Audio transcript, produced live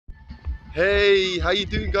Hey, how you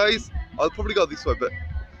doing, guys? I'll probably go this way, but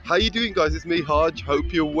how you doing, guys? It's me, Harj.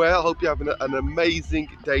 Hope you're well. Hope you're having an amazing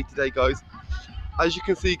day today, guys. As you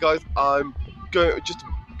can see, guys, I'm just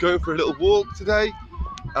going for a little walk today,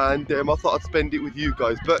 and I thought I'd spend it with you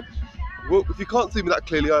guys. But well, if you can't see me that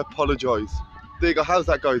clearly, I apologise. There you go. How's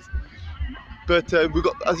that, guys? But we've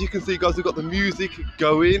got, as you can see, guys, we've got the music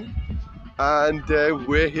going, and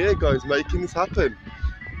we're here, guys, making this happen.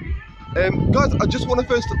 Guys,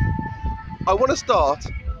 I want to start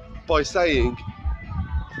by saying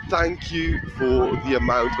thank you for the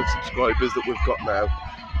amount of subscribers that we've got now.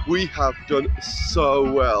 We have done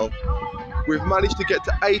so well. We've managed to get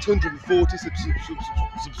to 840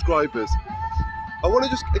 subscribers. I want to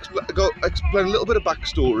just explain a little bit of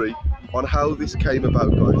backstory on how this came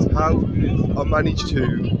about, guys. How I managed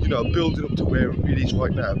to, build it up to where it is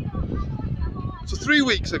right now. So 3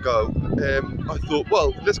 weeks ago, I thought,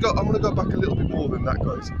 well, let's go. I'm going to go back a little bit more than that,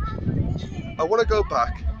 guys. I want to go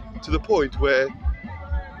back to the point where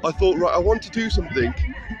I thought, right, I want to do something.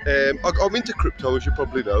 I'm into crypto, as you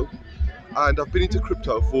probably know, and I've been into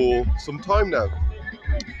crypto for some time now.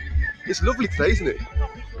 It's lovely today, isn't it?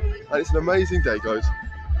 And it's an amazing day, guys.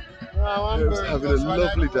 I'm having a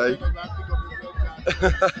lovely day.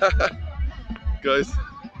 Guys,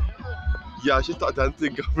 yeah, I should start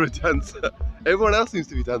dancing, go for a dance. Everyone else seems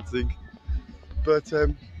to be dancing. But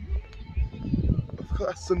I've got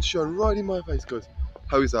that sunshine right in my face, guys.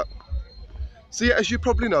 How is that? So yeah, as you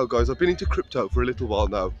probably know, guys, I've been into crypto for a little while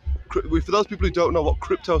now. For those people who don't know what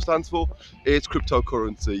crypto stands for, it's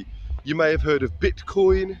cryptocurrency. You may have heard of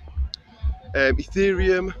Bitcoin,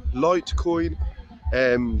 Ethereum, Litecoin,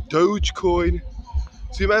 Dogecoin.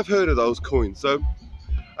 So you may have heard of those coins. And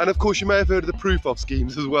of course you may have heard of the proof of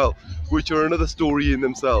schemes as well, which are another story in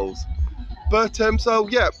themselves. But so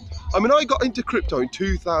yeah, I mean, I got into crypto in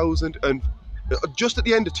just at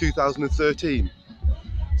the end of 2013.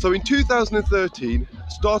 So in 2013,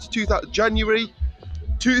 January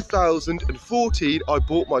 2014, I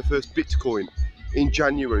bought my first Bitcoin in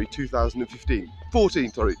January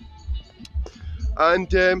 14, sorry.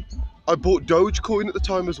 And I bought Dogecoin at the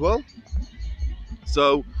time as well.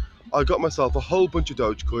 So I got myself a whole bunch of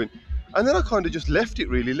Dogecoin, and then I kind of just left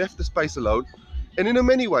the space alone. And in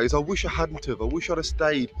many ways, I wish I hadn't have. I wish I'd have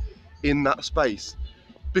stayed in that space.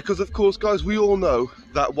 Because of course, guys, we all know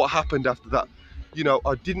that what happened after that.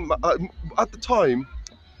 I didn't, at the time,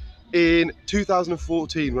 in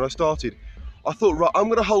 2014 when I started, I thought, right, I'm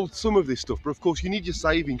going to hold some of this stuff, but of course you need your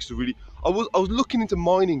savings to really, I was looking into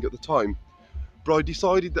mining at the time, but I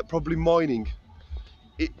decided that probably mining,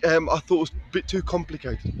 I thought was a bit too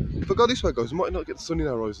complicated. If I go this way, guys, I might not get the sun in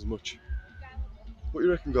our eyes as much. What do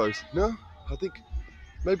you reckon, guys? No? I think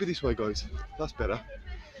maybe this way, guys. That's better.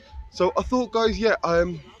 So I thought, guys, yeah,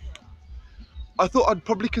 I thought I'd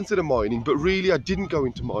probably consider mining, but really I didn't go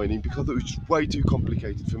into mining because it was just way too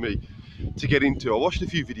complicated for me to get into. I watched a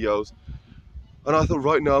few videos and I thought,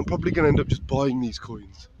 right now I'm probably going to end up just buying these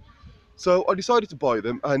coins. So I decided to buy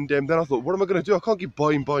them, and then I thought, what am I going to do? I can't keep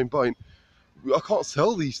buying. I can't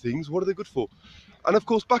sell these things. What are they good for? And of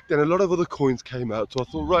course, back then a lot of other coins came out, so I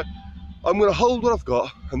thought, right, I'm going to hold what I've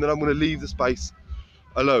got, and then I'm going to leave the space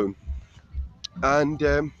alone. And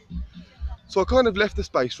so I kind of left the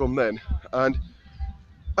space from then, and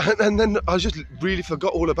then I just really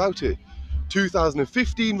forgot all about it.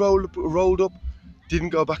 2015 rolled up, didn't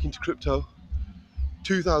go back into crypto.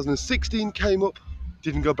 2016 came up,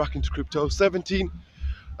 didn't go back into crypto. 17,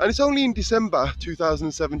 and it's only in December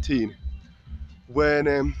 2017 when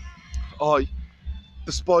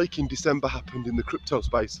the spike in December happened in the crypto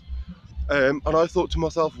space. And I thought to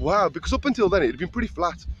myself, wow, because up until then it had been pretty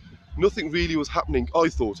flat. Nothing really was happening, I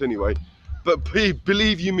thought anyway. But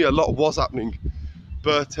believe you me, a lot was happening.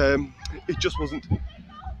 But it just wasn't,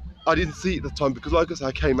 I didn't see it at the time because, like I said,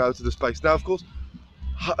 I came out of the space. Now, of course,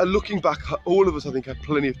 looking back, all of us, I think, had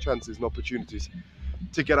plenty of chances and opportunities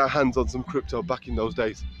to get our hands on some crypto back in those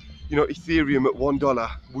days. Ethereum at $1,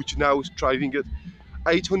 which now is trading at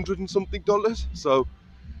 $800 and something. So,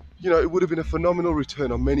 it would have been a phenomenal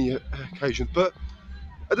return on many occasions. But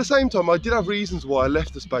at the same time, I did have reasons why I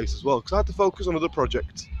left the space as well, because I had to focus on other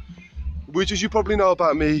projects, which, as you probably know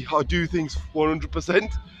about me, I do things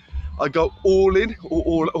 100%. I go all in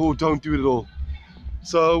or don't do it at all.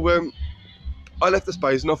 So I left the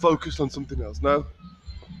space and I focused on something else. Now,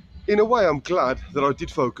 in a way, I'm glad that I did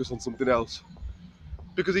focus on something else,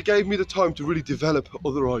 because it gave me the time to really develop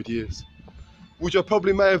other ideas, which I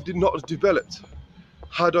probably may have not have developed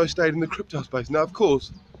had I stayed in the crypto space. Now, of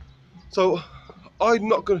course, so I don't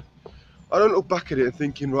look back at it and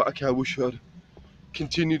thinking, right, okay, I wish I'd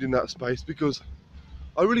continued in that space, because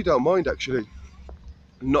I really don't mind, actually.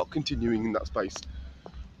 not continuing in that space.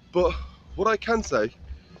 But what I can say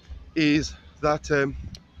is that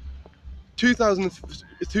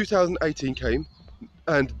 2018 came,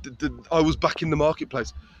 and I was back in the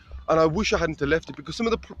marketplace, and I wish I hadn't have left it, because some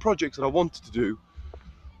of the projects that I wanted to do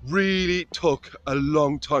really took a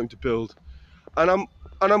long time to build, and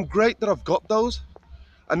I'm great that I've got those,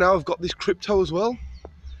 and now I've got this crypto as well,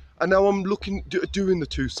 and now I'm looking doing the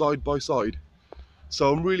two side by side.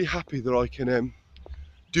 So I'm really happy that I can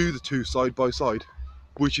do the two side by side,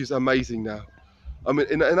 which is amazing now. I mean,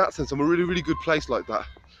 in that sense, I'm a really good place like that.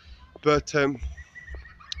 But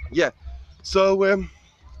yeah, so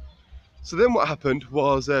so then what happened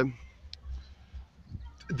was,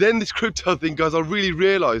 then this crypto thing, guys, I really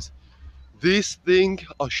realised this thing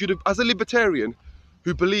I should have, as a libertarian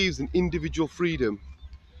who believes in individual freedom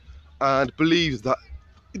and believes that,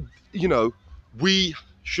 you know, we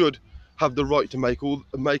should have the right to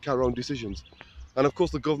make our own decisions. And of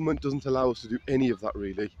course the government doesn't allow us to do any of that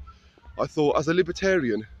really. I thought, as a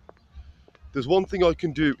libertarian, there's one thing I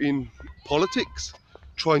can do in politics,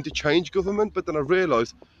 trying to change government, but then I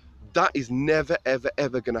realised that is never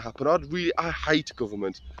ever going to happen. I hate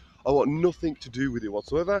government. I want nothing to do with it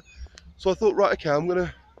whatsoever. So I thought, right, okay, I'm going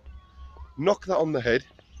to knock that on the head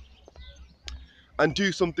and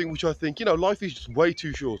do something which I think, you know, life is just way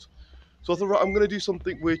too short. So I thought, right, I'm going to do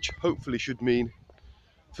something which hopefully should mean,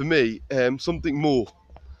 for me, something more.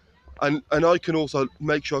 And I can also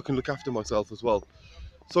make sure I can look after myself as well.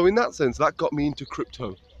 So in that sense, that got me into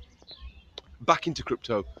crypto, back into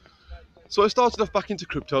crypto. So I started off back into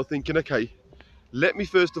crypto thinking, okay, let me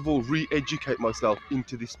first of all re-educate myself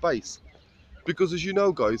into this space. Because as you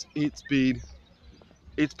know, guys, it's been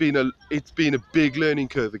a big learning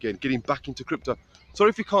curve again, getting back into crypto. Sorry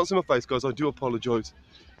if you can't see my face, guys, I do apologise.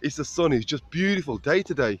 It's the sun, is just beautiful day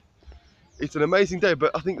to day. It's an amazing day,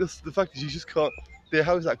 but I think the fact is you just can't. There,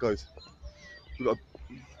 how is that, guys? So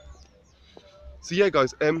yeah,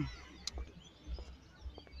 guys, I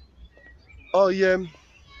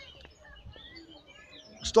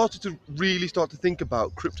started to really think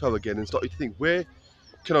about crypto again, and started to think, where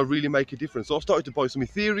can I really make a difference? So I started to buy some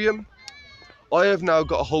Ethereum. I have now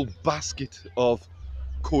got a whole basket of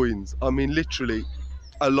coins. I mean, literally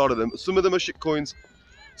a lot of them. Some of them are shit coins,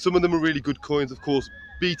 some of them are really good coins, of course.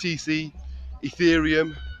 BTC,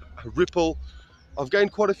 Ethereum, Ripple. I've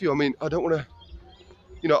gained quite a few. I mean, I don't want to,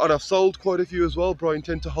 you know, and I've sold quite a few as well, but I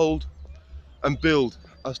intend to hold and build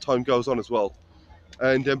as time goes on as well.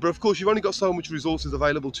 And but of course, you've only got so much resources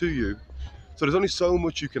available to you, so there's only so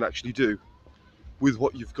much you can actually do with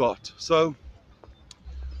what you've got. So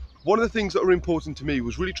one of the things that are important to me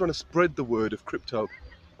was really trying to spread the word of crypto.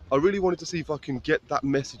 I really wanted to see if I can get that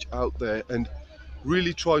message out there and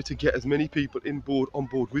really try to get as many people on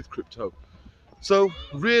board with crypto. So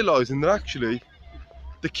realizing that actually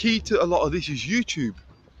the key to a lot of this is YouTube.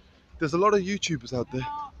 There's a lot of YouTubers out there.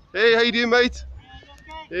 Hey, how you doing, mate?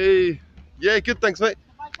 Hey, yeah, good, thanks, mate.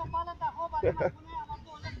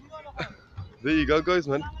 There you go, guys,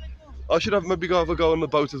 man. I should have maybe have a go on the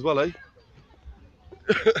boat as well, eh?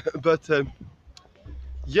 But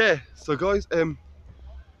yeah, so guys,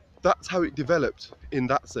 that's how it developed in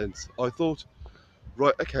that sense. I thought,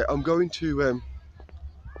 right, okay, I'm going to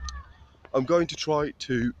try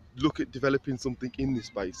to look at developing something in this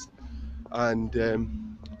space, and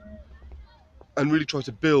really try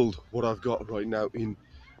to build what I've got right now in,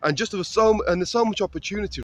 and just there's so much opportunity